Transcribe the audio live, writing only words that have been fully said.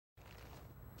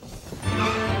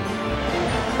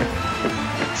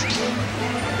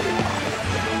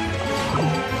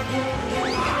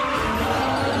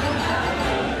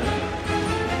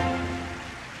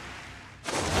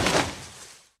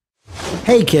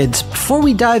Hey kids, before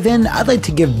we dive in, I'd like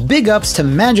to give big ups to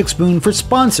Magic Spoon for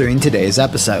sponsoring today's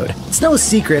episode. It's no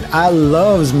secret I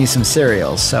loves me some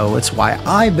cereals, so it's why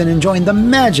I've been enjoying the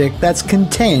magic that's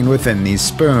contained within these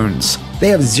spoons. They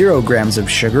have 0 grams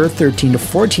of sugar, 13 to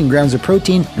 14 grams of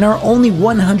protein, and are only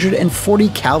 140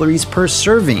 calories per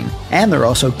serving. And they're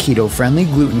also keto-friendly,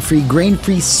 gluten-free,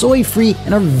 grain-free, soy-free,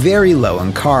 and are very low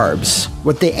in carbs.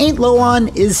 What they ain't low on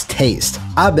is taste.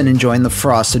 I've been enjoying the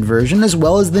frosted version as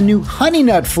well as the new honey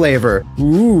nut flavor.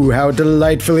 Ooh, how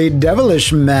delightfully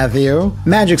devilish, Matthew.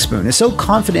 Magic Spoon is so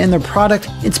confident in their product,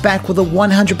 it's backed with a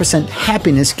 100%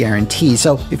 happiness guarantee,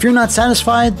 so if you're not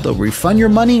satisfied, they'll refund your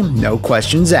money, no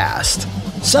questions asked.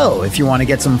 So, if you want to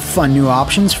get some fun new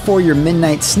options for your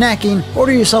midnight snacking,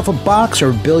 order yourself a box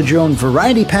or build your own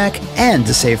variety pack, and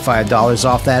to save $5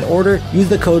 off that order, use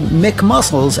the code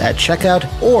McMuscles at checkout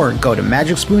or go to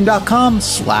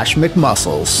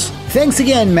magicspoon.com/McMuscles. Thanks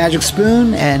again, Magic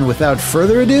Spoon, and without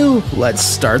further ado, let's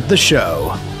start the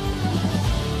show.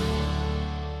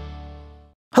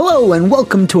 Hello and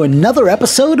welcome to another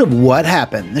episode of What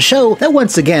Happened, the show that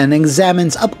once again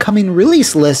examines upcoming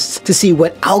release lists to see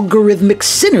what algorithmic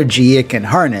synergy it can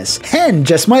harness. And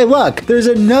just my luck, there's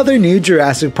another new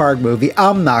Jurassic Park movie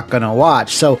I'm not gonna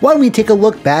watch, so why don't we take a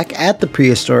look back at the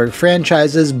prehistoric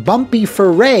franchise's bumpy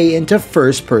foray into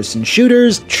first-person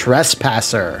shooters,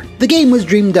 Trespasser. The game was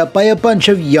dreamed up by a bunch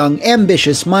of young,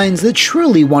 ambitious minds that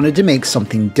truly wanted to make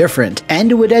something different,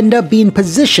 and it would end up being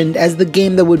positioned as the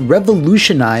game that would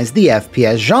revolutionize the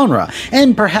FPS genre,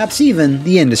 and perhaps even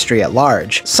the industry at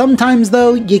large. Sometimes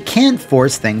though, you can't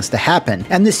force things to happen,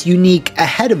 and this unique,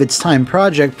 ahead-of-its-time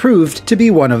project proved to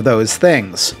be one of those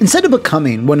things. Instead of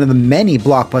becoming one of the many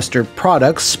blockbuster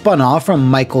products spun off from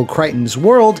Michael Crichton's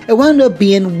world, it wound up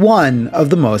being one of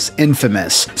the most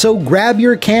infamous. So grab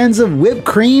your cans of whipped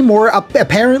cream, or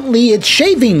apparently it's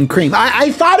shaving cream.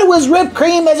 I thought it was whipped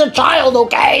cream as a child,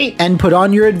 okay? And put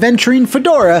on your adventuring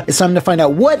fedora. It's time to find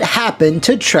out what happened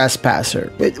to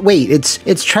Trespasser. Wait,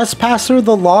 it's Trespasser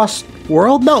the Lost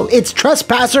World? No, it's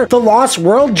Trespasser the Lost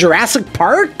World Jurassic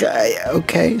Park?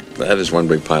 Okay. That is one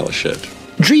big pile of shit.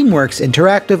 DreamWorks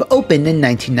Interactive opened in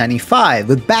 1995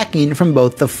 with backing from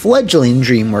both the fledgling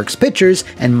DreamWorks Pictures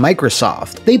and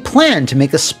Microsoft. They planned to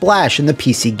make a splash in the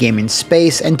PC gaming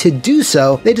space, and to do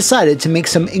so, they decided to make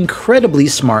some incredibly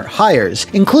smart hires,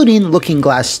 including Looking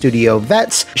Glass Studio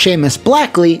vets Seamus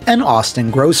Blackley and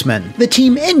Austin Grossman. The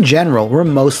team in general were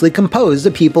mostly composed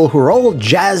of people who were all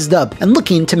jazzed up and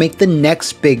looking to make the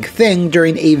next big thing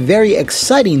during a very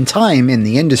exciting time in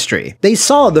the industry. They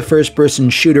saw the first-person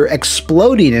shooter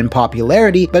explode in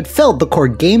popularity, but felt the core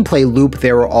gameplay loop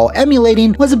they were all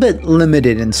emulating was a bit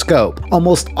limited in scope.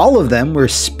 Almost all of them were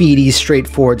speedy,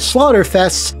 straightforward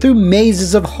slaughterfests through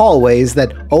mazes of hallways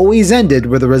that always ended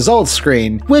with a results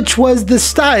screen, which was the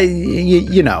style,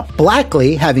 you know.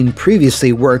 Blackley, having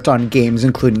previously worked on games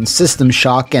including System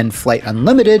Shock and Flight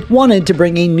Unlimited, wanted to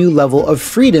bring a new level of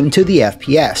freedom to the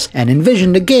FPS, and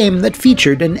envisioned a game that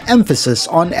featured an emphasis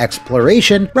on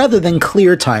exploration rather than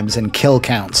clear times and kill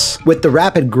counts. With the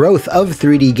rapid growth of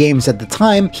 3D games at the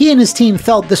time, he and his team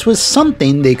felt this was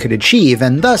something they could achieve,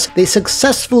 and thus they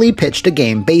successfully pitched a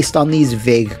game based on these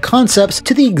vague concepts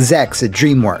to the execs at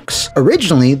DreamWorks.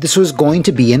 Originally, this was going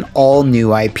to be an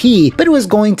all-new IP, but it was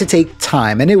going to take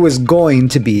time and it was going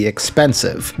to be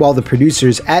expensive. While the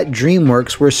producers at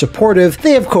DreamWorks were supportive,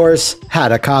 they of course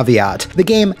had a caveat. The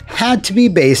game had to be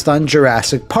based on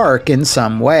Jurassic Park in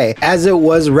some way, as it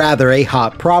was rather a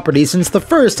hot property since the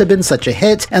first had been such a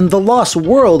hit, and The Lost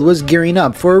World was gearing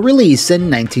up for a release in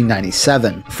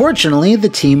 1997. Fortunately, the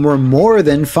team were more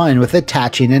than fine with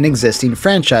attaching an existing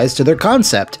franchise to their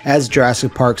concept, as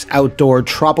Jurassic Park's outdoor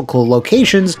tropical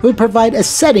locations would provide a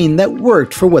setting that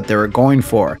worked for what they were going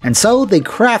for, and so they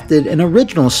crafted an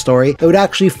original story that would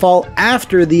actually fall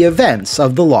after the events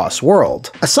of The Lost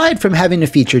World. Aside from having to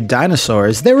feature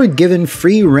dinosaurs, they were given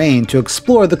free rein to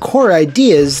explore the core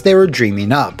ideas they were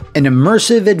dreaming up. An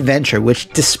immersive adventure which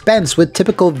dispensed with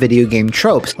typical video game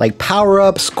tropes like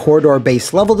power-ups,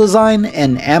 corridor-based level design,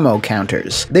 and ammo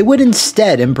counters. They would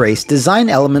instead embrace design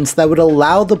elements that would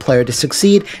allow the player to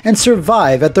succeed and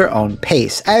survive at their own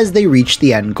pace as they reach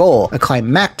the end goal, a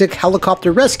climactic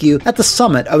helicopter rescue at the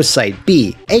summit of Site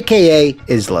B, aka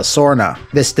Isla Sorna.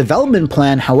 This development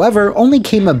plan, however, only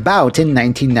came about in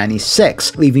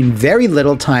 1996, leaving very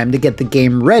little time to get the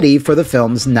game ready for the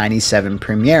film's 97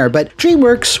 premiere, but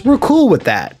DreamWorks were cool with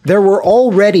that. There were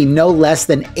already no less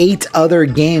than 8 8 other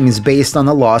games based on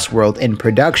the Lost World in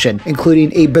production,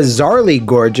 including a bizarrely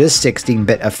gorgeous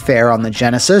 16-bit affair on the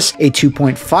Genesis, a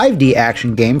 2.5D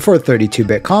action game for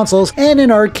 32-bit consoles, and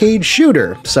an arcade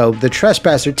shooter, so the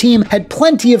Trespasser team had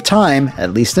plenty of time,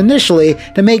 at least initially,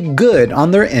 to make good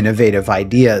on their innovative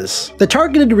ideas. The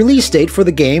targeted release date for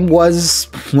the game was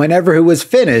whenever it was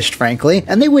finished, frankly,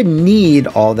 and they would need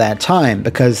all that time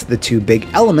because the two big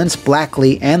elements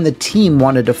Blackley and the team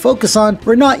wanted to focus on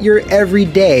were not your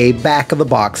everyday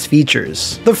back-of-the-box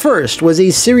features. The first was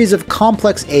a series of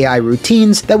complex AI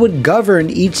routines that would govern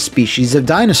each species of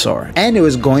dinosaur, and it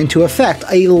was going to affect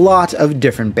a lot of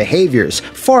different behaviors,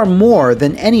 far more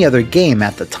than any other game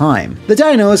at the time. The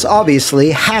dinos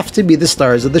obviously have to be the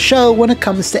stars of the show when it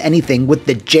comes to anything with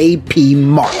the JP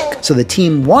mark, so the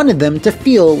team wanted them to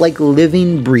feel like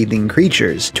living, breathing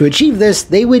creatures. To achieve this,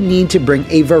 they would need to bring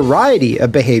a variety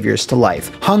of behaviors to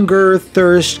life. Hunger,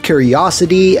 thirst,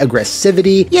 curiosity,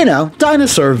 aggressivity, you know,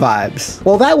 dinosaur vibes.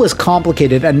 While that was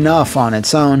complicated enough on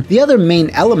its own, the other main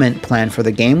element planned for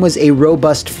the game was a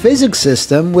robust physics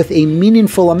system with a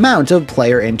meaningful amount of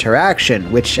player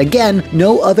interaction, which again,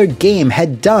 no other game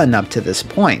had done up to this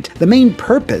point. The main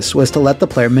purpose was to let the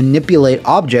player manipulate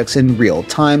objects in real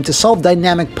time to solve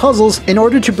dynamic puzzles in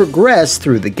order to progress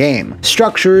through the game.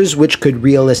 Structures which could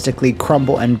realistically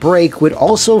crumble and break would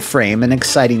also frame an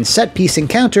exciting set-piece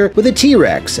encounter with a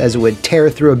T-Rex as it would tear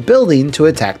through a building to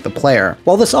attack the player.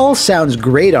 While this all sounds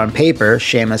great on paper,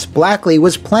 Seamus Blackley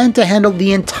was planned to handle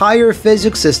the entire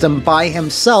physics system by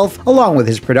himself along with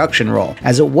his production role,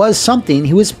 as it was something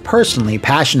he was personally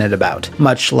passionate about.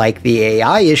 Much like the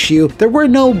AI issue, there were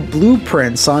no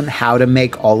blueprints on how to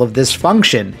make all of this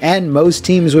function, and most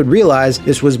teams would realize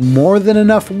this was more than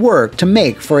enough work to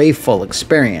make for a full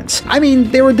experience. I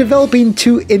mean, they were developing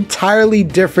two entirely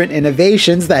different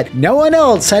innovations that no one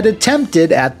else had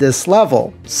attempted at this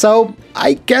level, so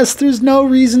I guess there's no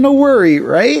reason to worry,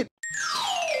 right?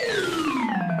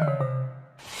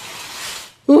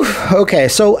 Okay,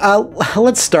 so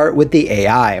let's start with the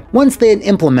AI. Once they had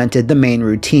implemented the main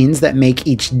routines that make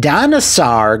each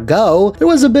dinosaur go, there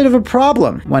was a bit of a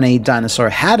problem. When a dinosaur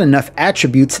had enough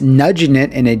attributes nudging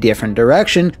it in a different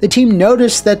direction, the team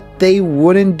noticed that they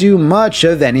wouldn't do much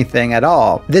of anything at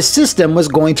all. This system was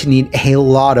going to need a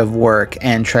lot of work,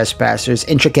 and Trespasser's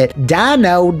intricate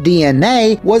dino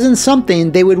DNA wasn't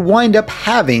something they would wind up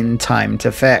having time to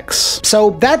fix. So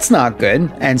that's not good,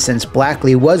 and since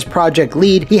Blackley was project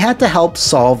lead, he had to help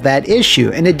solve that issue,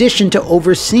 in addition to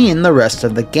overseeing the rest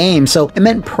of the game, so it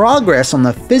meant progress on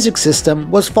the physics system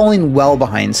was falling well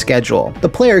behind schedule. The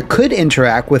player could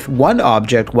interact with one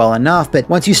object well enough, but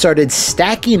once you started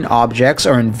stacking objects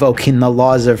or invoking the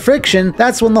laws of friction,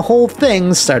 that's when the whole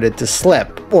thing started to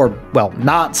slip. Or, well,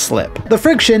 not slip. The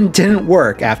friction didn't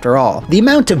work after all. The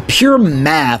amount of pure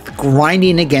math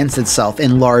grinding against itself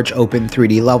in large open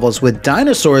 3D levels with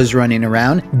dinosaurs running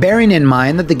around, bearing in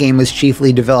mind that the game was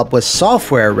chiefly developed with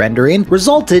software rendering,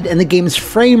 resulted in the game's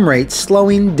frame rate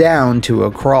slowing down to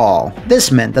a crawl.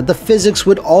 This meant that the physics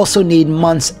would also need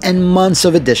months and months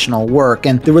of additional work,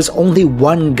 and there was only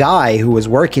one guy who was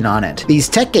working on it. These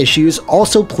tech issues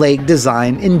also plagued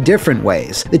design in different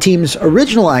ways. The team's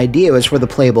original idea was for the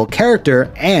playable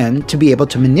character and to be able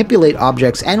to manipulate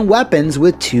objects and weapons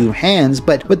with two hands,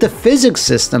 but with the physics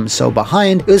system so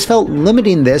behind, it was felt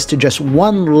limiting this to just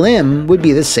one limb would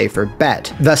be the safer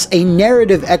bet. Thus, a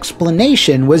narrative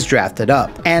explanation was drafted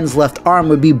up. Anne's left arm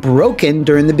would be broken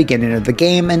during the beginning of the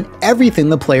game, and everything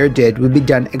the player did would be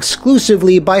done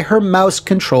exclusively by her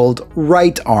mouse-controlled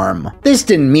right arm. This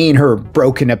didn't mean her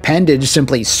broken appendage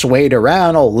simply swayed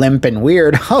around all limp and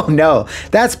weird. Oh no,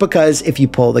 that's because if you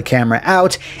pull the camera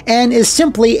out, Anne is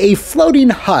simply a floating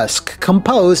husk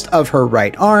composed of her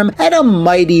right arm and a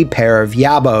mighty pair of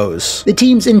yabos. The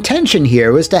team's intention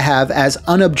here was to have as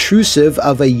unobtrusive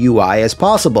of a UI as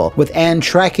possible, with Anne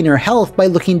tracking her health by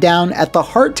looking down at the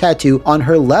heart tattoo on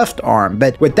her left arm,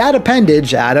 but with that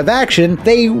appendage out of action,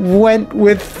 they went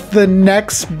with the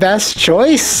next best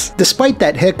choice. Despite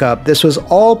that hiccup, this was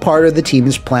all part of the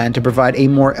team's plan to provide a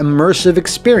more immersive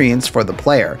experience for the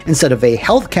player. Instead of a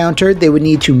health counter, they would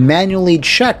need to manually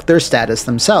check their status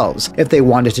themselves if they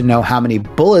wanted to know how many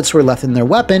bullets were left in their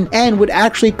weapon, and would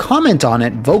actually comment on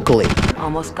it vocally.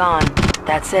 Almost gone.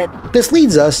 That's it. This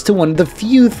leads us to one of the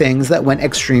few things that went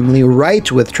extremely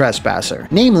right with Trespasser,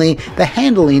 namely the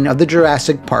handling of the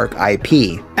Jurassic Park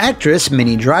IP. Actress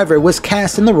Minnie Driver was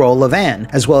cast in the role of Anne,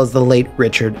 as well as the late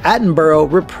Richard Attenborough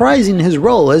reprising his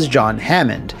role as John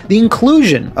Hammond. The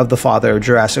inclusion of the father of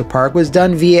Jurassic Park was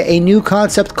done via a new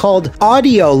concept called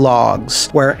audio logs,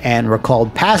 where Anne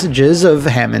recalled passages of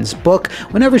Hammond's book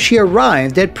whenever she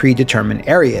arrived at predetermined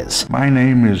areas. My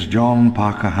name is John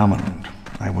Parker Hammond.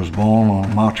 I was born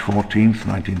on March 14th,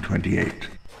 1928.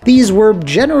 These were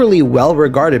generally well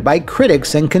regarded by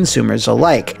critics and consumers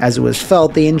alike, as it was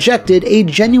felt they injected a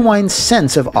genuine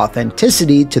sense of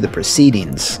authenticity to the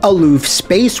proceedings. Aloof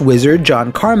space wizard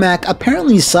John Carmack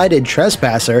apparently cited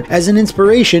Trespasser as an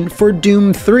inspiration for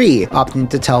Doom 3, opting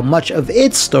to tell much of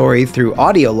its story through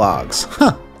audio logs.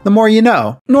 The more you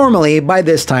know. Normally, by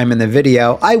this time in the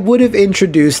video, I would have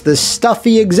introduced the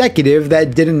stuffy executive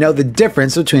that didn't know the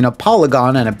difference between a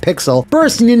polygon and a pixel,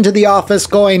 bursting into the office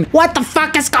going, "What the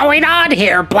fuck is going on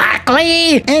here,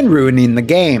 Blackley?" and ruining the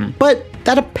game. But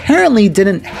that apparently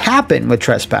didn't happen with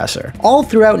Trespasser. All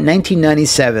throughout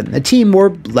 1997, the team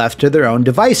were left to their own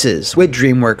devices, with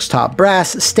DreamWorks top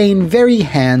brass staying very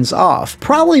hands-off,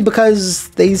 probably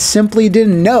because they simply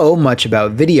didn't know much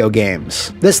about video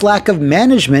games. This lack of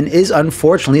management is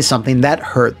unfortunately something that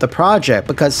hurt the project,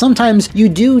 because sometimes you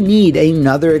do need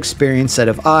another experienced set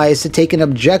of eyes to take an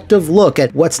objective look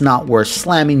at what's not worth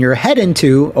slamming your head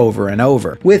into over and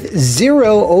over. With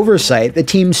zero oversight, the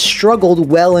team struggled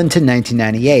well into 1998,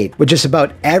 with just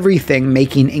about everything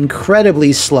making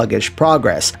incredibly sluggish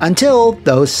progress, until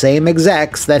those same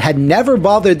execs that had never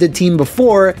bothered the team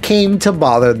before came to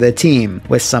bother the team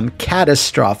with some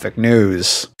catastrophic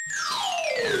news.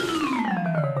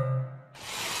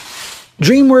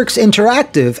 DreamWorks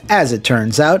Interactive, as it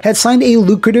turns out, had signed a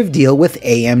lucrative deal with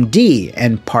AMD,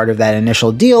 and part of that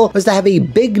initial deal was to have a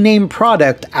big-name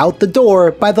product out the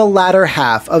door by the latter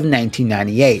half of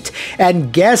 1998.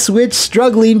 And guess which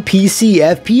struggling PC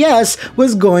FPS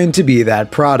was going to be that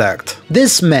product?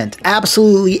 This meant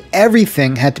absolutely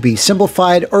everything had to be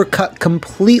simplified or cut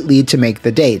completely to make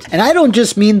the date. And I don't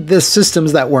just mean the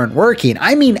systems that weren't working,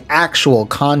 I mean actual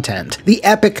content. The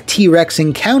epic T-Rex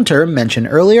encounter mentioned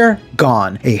earlier, gone.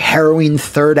 A harrowing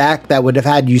third act that would have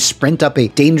had you sprint up a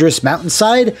dangerous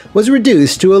mountainside was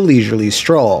reduced to a leisurely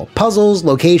stroll. Puzzles,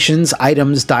 locations,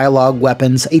 items, dialogue,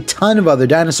 weapons, a ton of other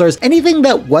dinosaurs, anything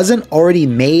that wasn't already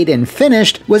made and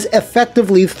finished was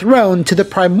effectively thrown to the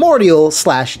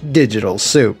primordial/digital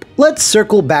soup. Let's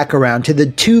circle back around to the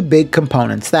two big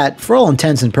components that, for all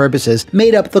intents and purposes,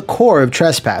 made up the core of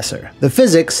Trespasser: the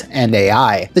physics and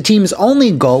AI. The team's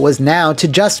only goal was now to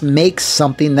just make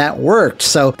something that worked,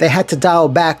 so they had to dial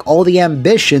back all the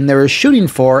ambition they were shooting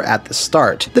for at the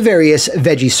start. The various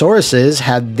Vegisauruses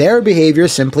had their behavior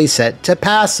simply set to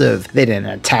passive. They didn't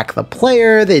attack the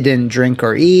player, they didn't drink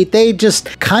or eat, they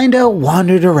just kinda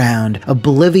wandered around,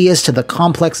 oblivious to the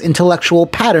complex intellectual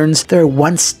patterns they're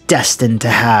once destined to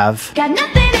have. Got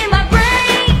nothing in my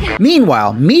brain.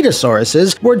 Meanwhile,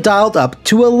 Metasauruses were dialed up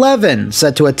to 11,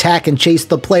 set to attack and chase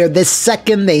the player the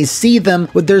second they see them,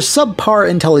 with their subpar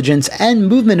intelligence and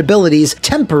movement abilities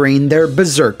tempering their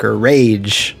berserker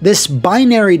rage. This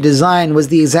binary design was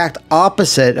the exact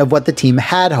opposite of what the team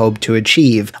had hoped to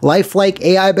achieve: lifelike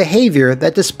AI behavior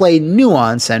that displayed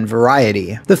nuance and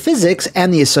variety. The physics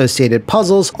and the associated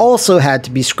puzzles also had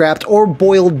to be scrapped or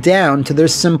boiled down to their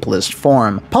simplest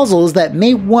form. Puzzles that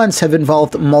may once have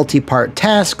involved multi-part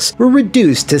tasks were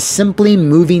reduced to simply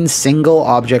moving single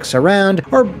objects around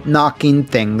or knocking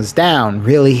things down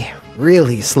really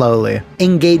slowly.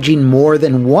 Engaging more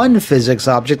than one physics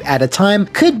object at a time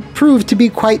could prove to be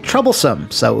quite troublesome,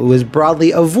 so it was broadly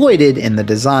avoided in the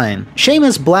design.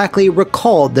 Seamus Blackley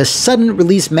recalled the sudden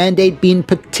release mandate being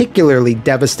particularly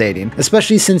devastating,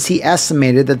 especially since he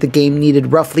estimated that the game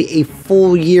needed roughly a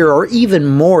full year or even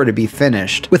more to be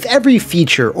finished. With every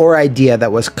feature or idea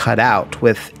that was cut out,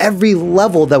 with every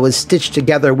level that was stitched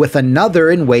together with another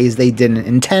in ways they didn't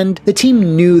intend, the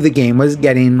team knew the game was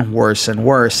getting worse and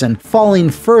worse, and falling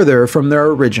further from their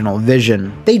original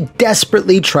vision. They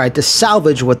desperately tried to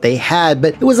salvage what they had,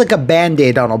 but it was like a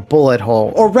band-aid on a bullet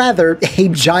hole, or rather, a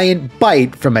giant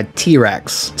bite from a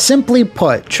T-Rex. Simply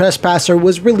put, Trespasser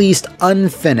was released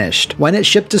unfinished when it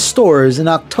shipped to stores in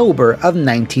October of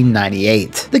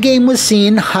 1998. The game was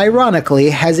seen,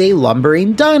 ironically, as a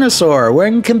lumbering dinosaur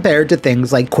when compared to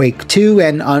things like Quake 2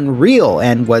 and Unreal,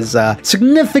 and was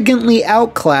significantly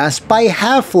outclassed by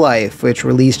Half-Life, which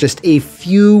released just a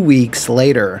few weeks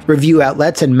later. Review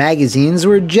outlets and magazines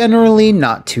were generally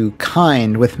not too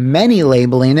kind, with many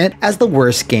labeling it as the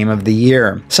worst game of the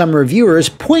year. Some reviewers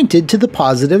pointed to the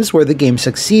positives where the game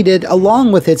succeeded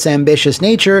along with its ambitious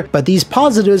nature, but these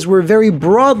positives were very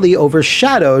broadly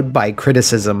overshadowed by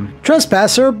criticism.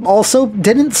 Trespasser also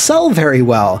didn't sell very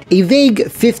well. A vague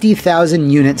 50,000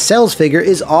 unit sales figure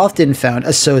is often found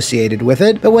associated with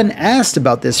it, but when asked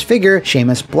about this figure,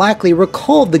 Seamus Blackley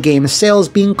recalled the game's sales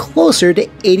being closer to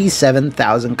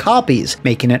 87,000 copies,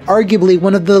 making it arguably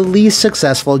one of the least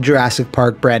successful Jurassic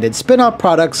Park branded spin-off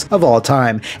products of all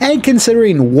time. And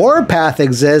considering Warpath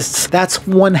exists, that's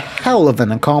one hell of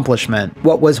an accomplishment.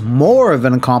 What was more of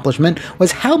an accomplishment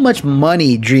was how much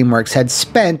money DreamWorks had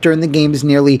spent during the game's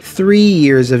nearly 3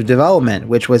 years of development,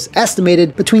 which was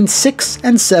estimated between $6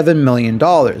 and $7 million,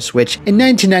 which in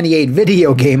 1998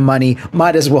 video game money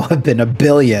might as well have been $1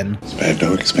 billion. Spared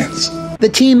no expense. The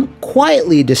team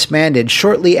quietly disbanded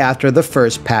shortly after the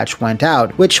first patch went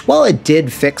out, which, while it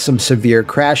did fix some severe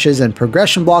crashes and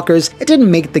progression blockers, it didn't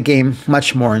make the game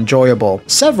much more enjoyable.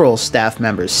 Several staff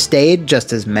members stayed,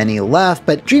 just as many left,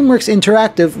 but DreamWorks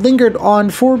Interactive lingered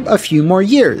on for a few more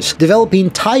years,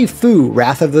 developing Tai-Fu: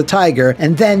 Wrath of the Tiger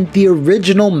and then the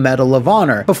original Medal of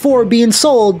Honor, before being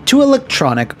sold to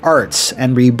Electronic Arts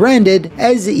and rebranded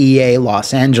as EA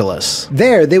Los Angeles.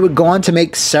 There, they would go on to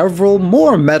make several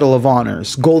more Medal of Honor,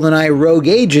 GoldenEye Rogue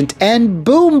Agent, and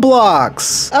Boom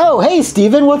Blocks. Oh, hey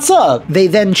Steven, what's up? They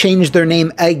then changed their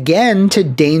name again to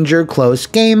Danger Close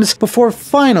Games before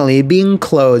finally being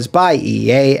closed by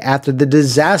EA after the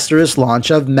disastrous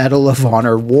launch of Medal of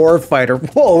Honor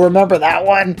Warfighter. Whoa, remember that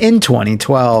one? In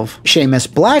 2012. Seamus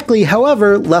Blackley,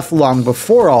 however, left long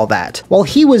before all that. While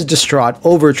he was distraught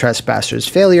over Trespasser's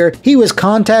failure, he was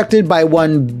contacted by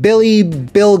one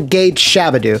Bill Gates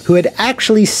Shabadoo, who had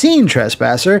actually seen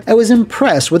Trespasser and was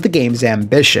impressed with the game's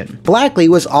ambition. Blackley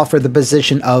was offered the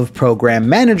position of program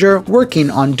manager working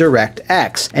on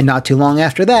DirectX, and not too long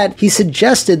after that, he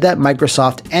suggested that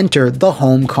Microsoft enter the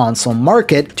home console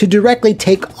market to directly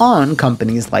take on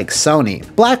companies like Sony.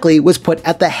 Blackley was put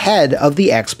at the head of the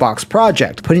Xbox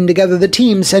project, putting together the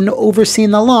teams and overseeing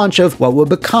the launch of what would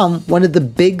become one of the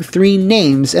big three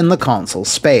names in the console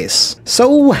space.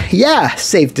 So yeah,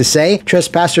 safe to say,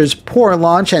 Trespasser's poor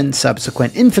launch and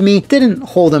subsequent infamy didn't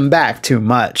hold him back too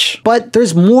much. But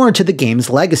there's more to the game's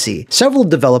legacy. Several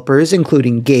developers,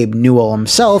 including Gabe Newell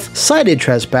himself, cited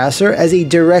Trespasser as a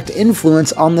direct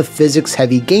influence on the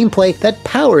physics-heavy gameplay that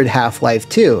powered Half-Life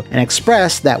 2, and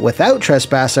expressed that without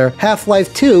Trespasser,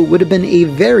 Half-Life 2 would have been a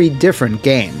very different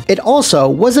game. It also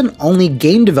wasn't only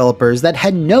game developers that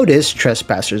had noticed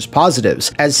Trespasser's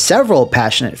positives, as several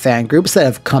passionate fan groups that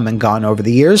have come and gone over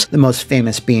the years, the most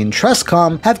famous being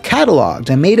Trustcom, have cataloged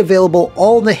and made available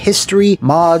all the history,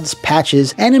 mods,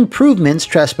 patches, and improvements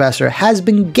Trespasser has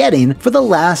been getting for the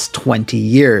last 20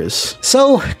 years.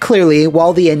 So clearly,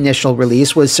 while the initial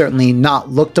release was certainly not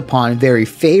looked upon very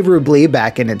favorably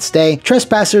back in its day,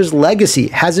 Trespasser's legacy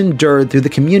has endured through the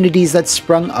communities that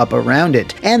sprung up around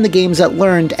it, and the games that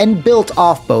learned and built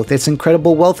off both its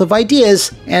incredible wealth of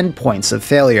ideas and points of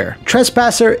failure.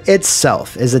 Trespasser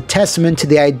itself is a testament to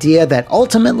the idea that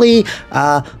ultimately,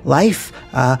 life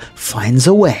finds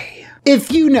a way.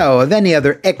 If you know of any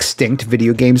other extinct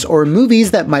video games or movies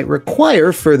that might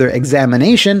require further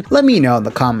examination, let me know in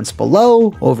the comments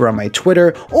below, over on my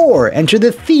Twitter, or enter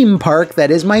the theme park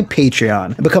that is my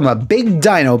Patreon and become a big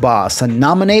dino boss and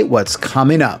nominate what's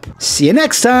coming up. See you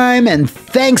next time, and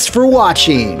thanks for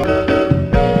watching!